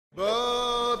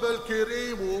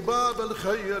الكريم وباب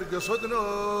الخير قصدنا.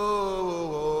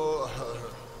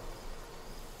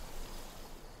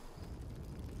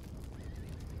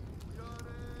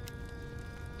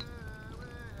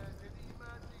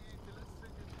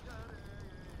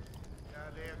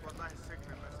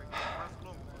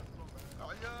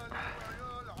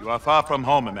 You are far from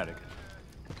home, American.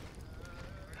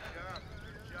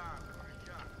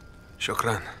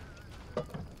 Shukran.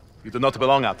 You do not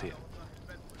belong out here.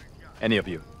 Any of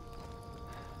you.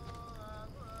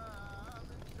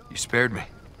 You spared me.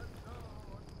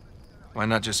 Why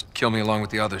not just kill me along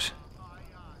with the others?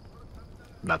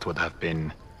 That would have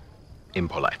been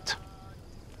impolite.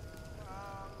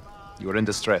 You are in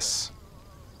distress.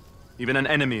 Even an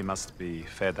enemy must be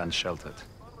fed and sheltered.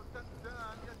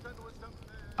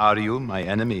 Are you my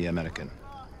enemy, American?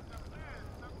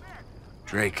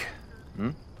 Drake.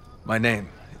 My name,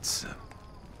 it's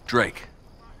Drake.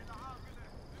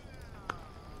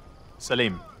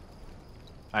 Salim.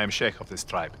 I am Sheikh of this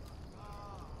tribe.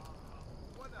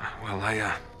 Well,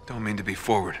 I don't mean to be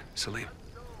forward, Salim.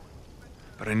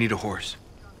 But I need a horse.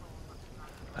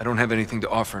 I don't have anything to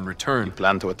offer in return. You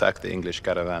plan to attack the English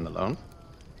caravan alone?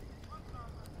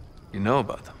 You know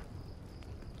about them?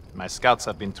 My scouts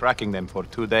have been tracking them for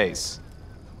 2 days.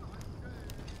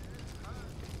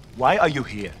 Why are you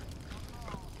here?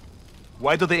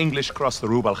 Why do the English cross the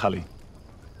Rub al-Khali?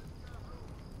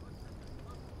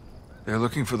 They're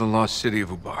looking for the lost city of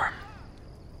Ubar.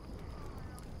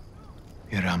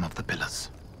 Iram of the Pillars.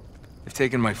 They've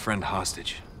taken my friend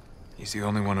hostage. He's the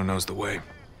only one who knows the way.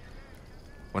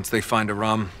 Once they find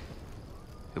Iram,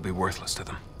 he'll be worthless to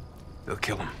them. They'll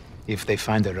kill him. If they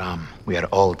find Iram, we are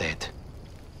all dead.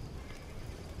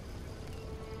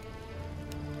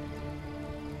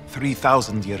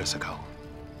 3,000 years ago,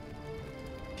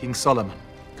 King Solomon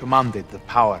commanded the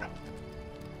power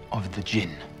of the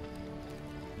jinn.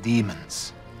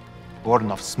 Demons,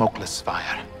 born of smokeless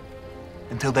fire,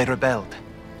 until they rebelled.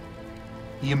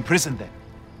 He imprisoned them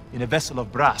in a vessel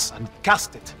of brass and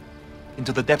cast it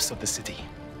into the depths of the city.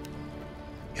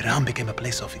 Iram became a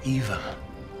place of evil,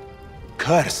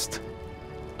 cursed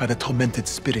by the tormented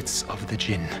spirits of the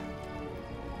jinn.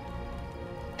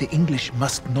 The English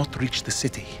must not reach the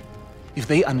city. If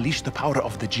they unleash the power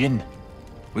of the jinn...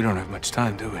 We don't have much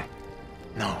time, do we?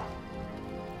 No.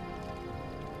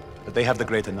 But they have the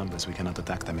greater numbers. We cannot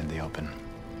attack them in the open.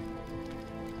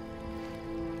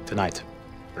 Tonight,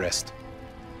 rest.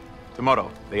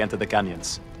 Tomorrow, they enter the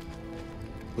canyons.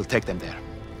 We'll take them there.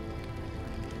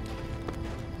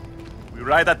 We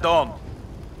ride at dawn.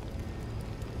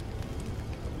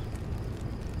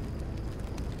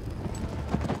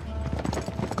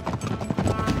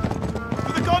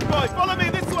 To the convoy! Follow me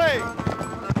this way!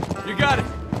 You got it!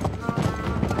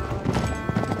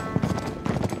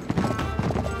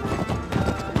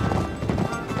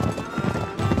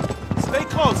 Stay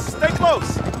close! Stay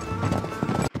close!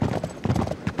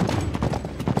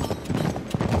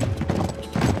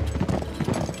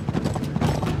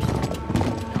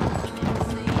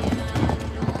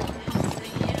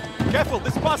 Careful,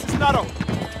 this pass is narrow.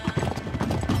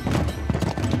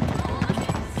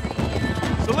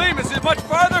 Salim, is it much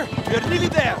farther? We're nearly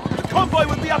there. The convoy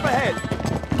will be up ahead.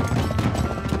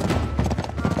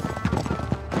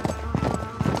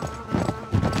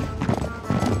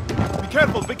 Be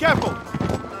careful, be careful.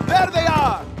 There they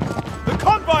are. The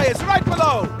convoy is right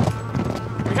below.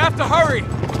 We have to hurry.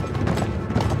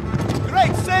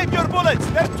 Great, save your bullets.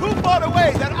 They're too far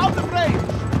away. They're out of range.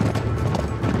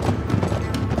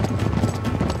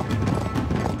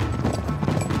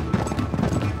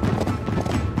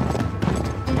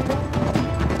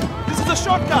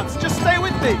 Shortcuts, just stay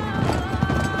with me.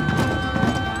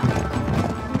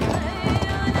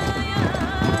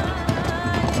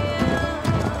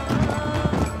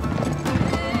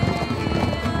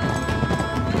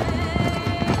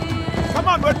 Come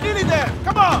on, we're nearly there.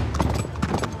 Come on.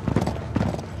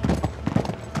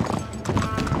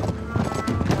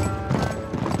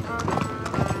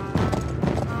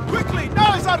 Quickly,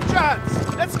 now is our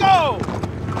chance. Let's go.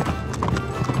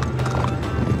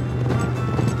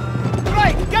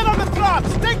 Get on the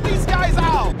traps! Take these guys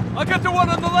out! I'll get the one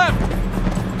on the left!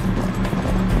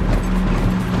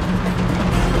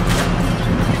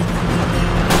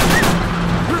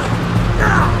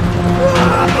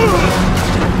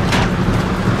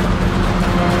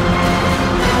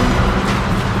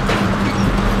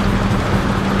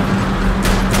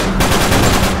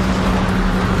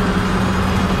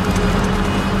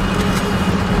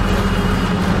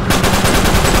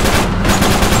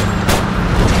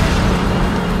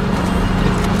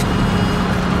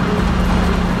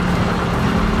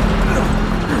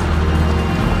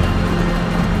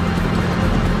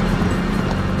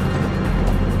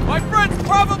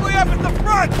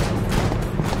 front!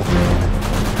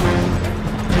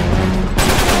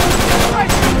 Right,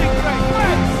 shooting great,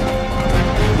 thanks!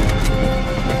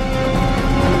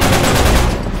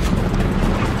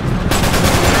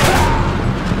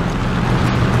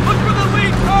 Look for the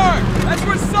lead car! That's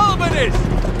where Sullivan is! I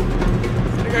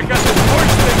think I got this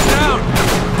horse thing down.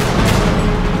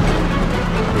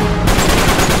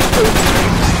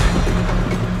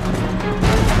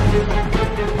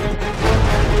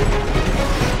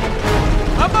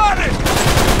 I'm on it!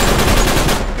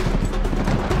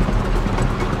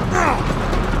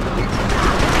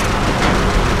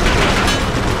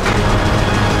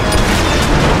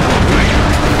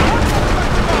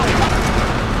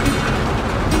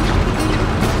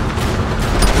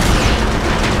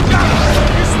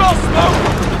 You smell smoke?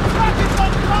 The truck is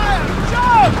on fire!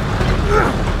 Jump!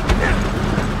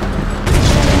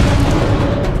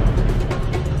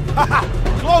 Haha!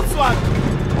 Close one!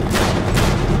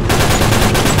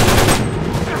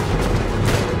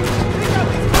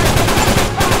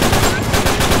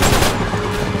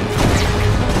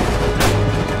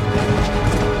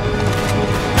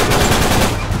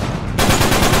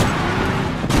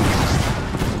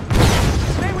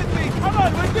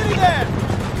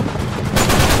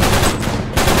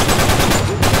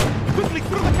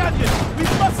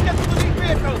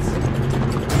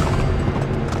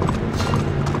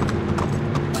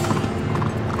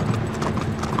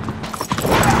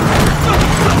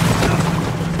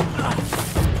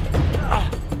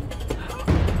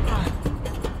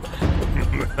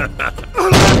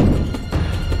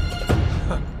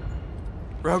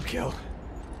 Roadkill.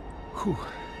 Whew.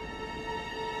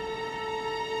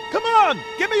 Come on!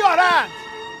 Give me your hand!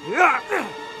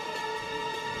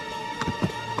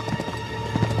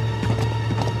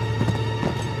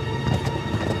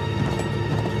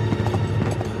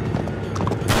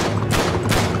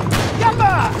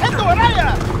 Yamba! Endo Araya!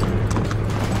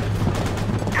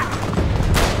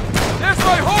 There's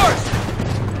my horse!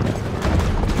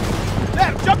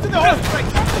 There! Jump to the horse, Frank!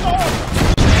 Jump to the horse!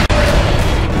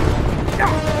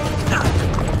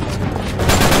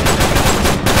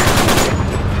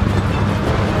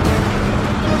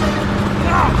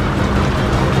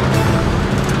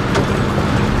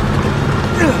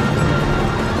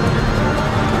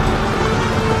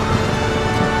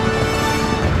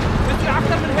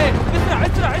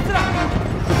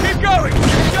 Keep going! You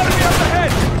gotta be up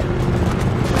ahead!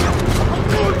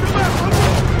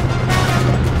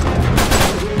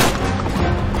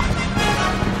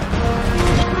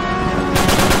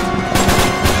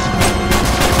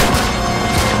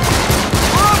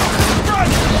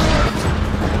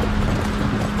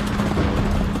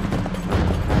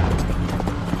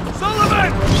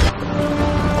 Sullivan!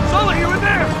 Sully, you in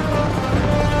there?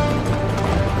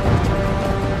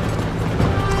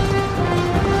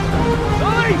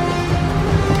 Sully!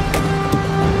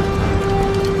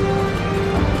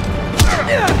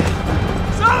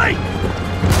 Sully!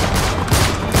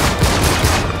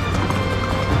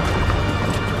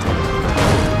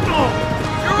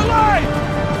 You're alive!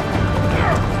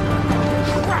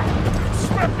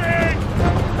 Slipping!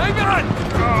 Hang on!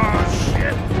 Oh,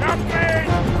 shit! Help me!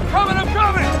 I'm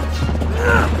coming!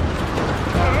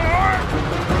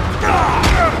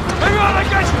 Hang on, I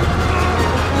got you!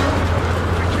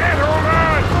 I can't hold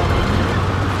on!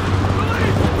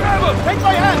 Please, grab him! Take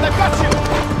my hand, I've got you!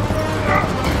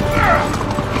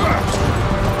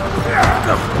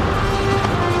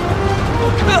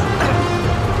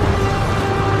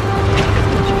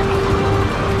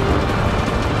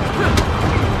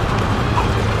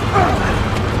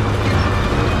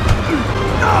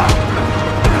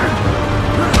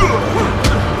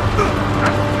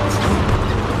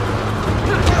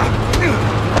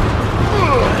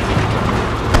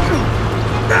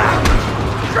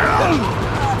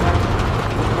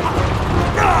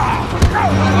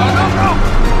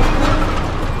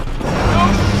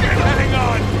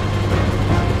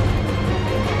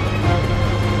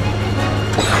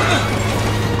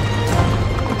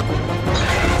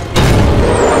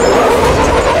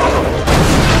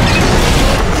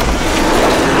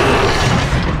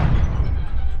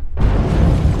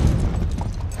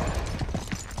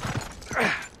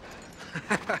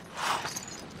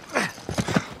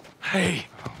 Hey.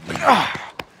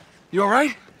 You all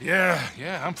right? Yeah,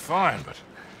 I'm fine, but...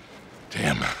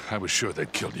 Damn, I was sure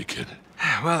they'd killed you, kid.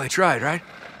 Well, they tried, right?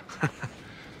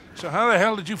 So how the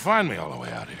hell did you find me all the way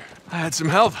out here? I had some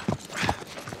help.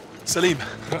 Salim,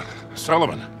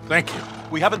 Sullivan, thank you.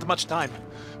 we haven't much time.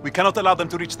 We cannot allow them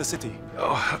to reach the city.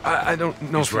 Oh, I don't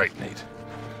know. He's right, Nate.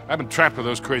 I've been trapped with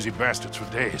those crazy bastards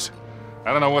for days.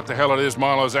 I don't know what the hell it is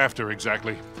Marlowe's after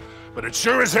exactly, but it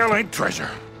sure as hell ain't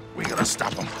treasure. We gotta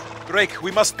stop him. Drake,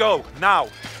 we must go, now.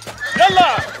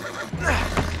 Yalla!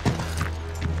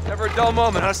 Never a dull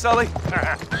moment, huh, Sully?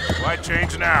 Why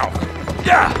change now?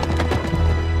 Yeah!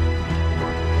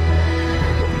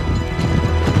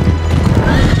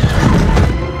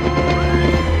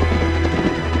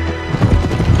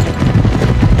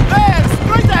 There,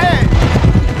 straight ahead!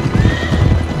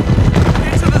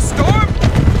 Into the storm?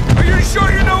 Are you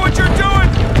sure you know what you're doing?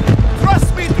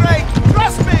 Trust me, Drake!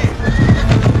 Trust me!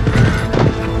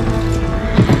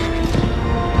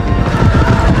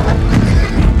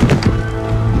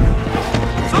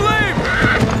 Salim!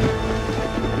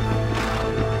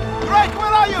 Drake,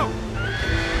 where are you?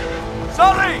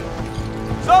 Sully!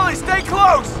 Sully, stay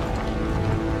close!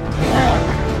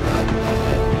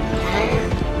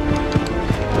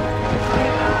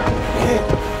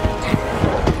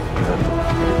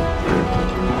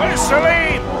 Where's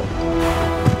Salim?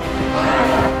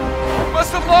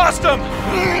 Must have lost him!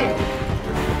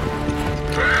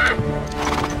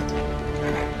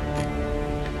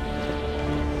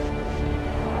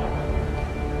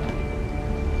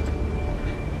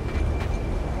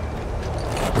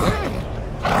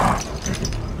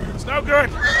 It's no good.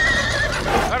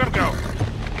 Let him go.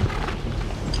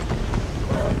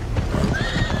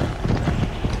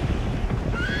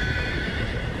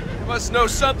 You must know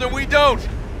something we don't.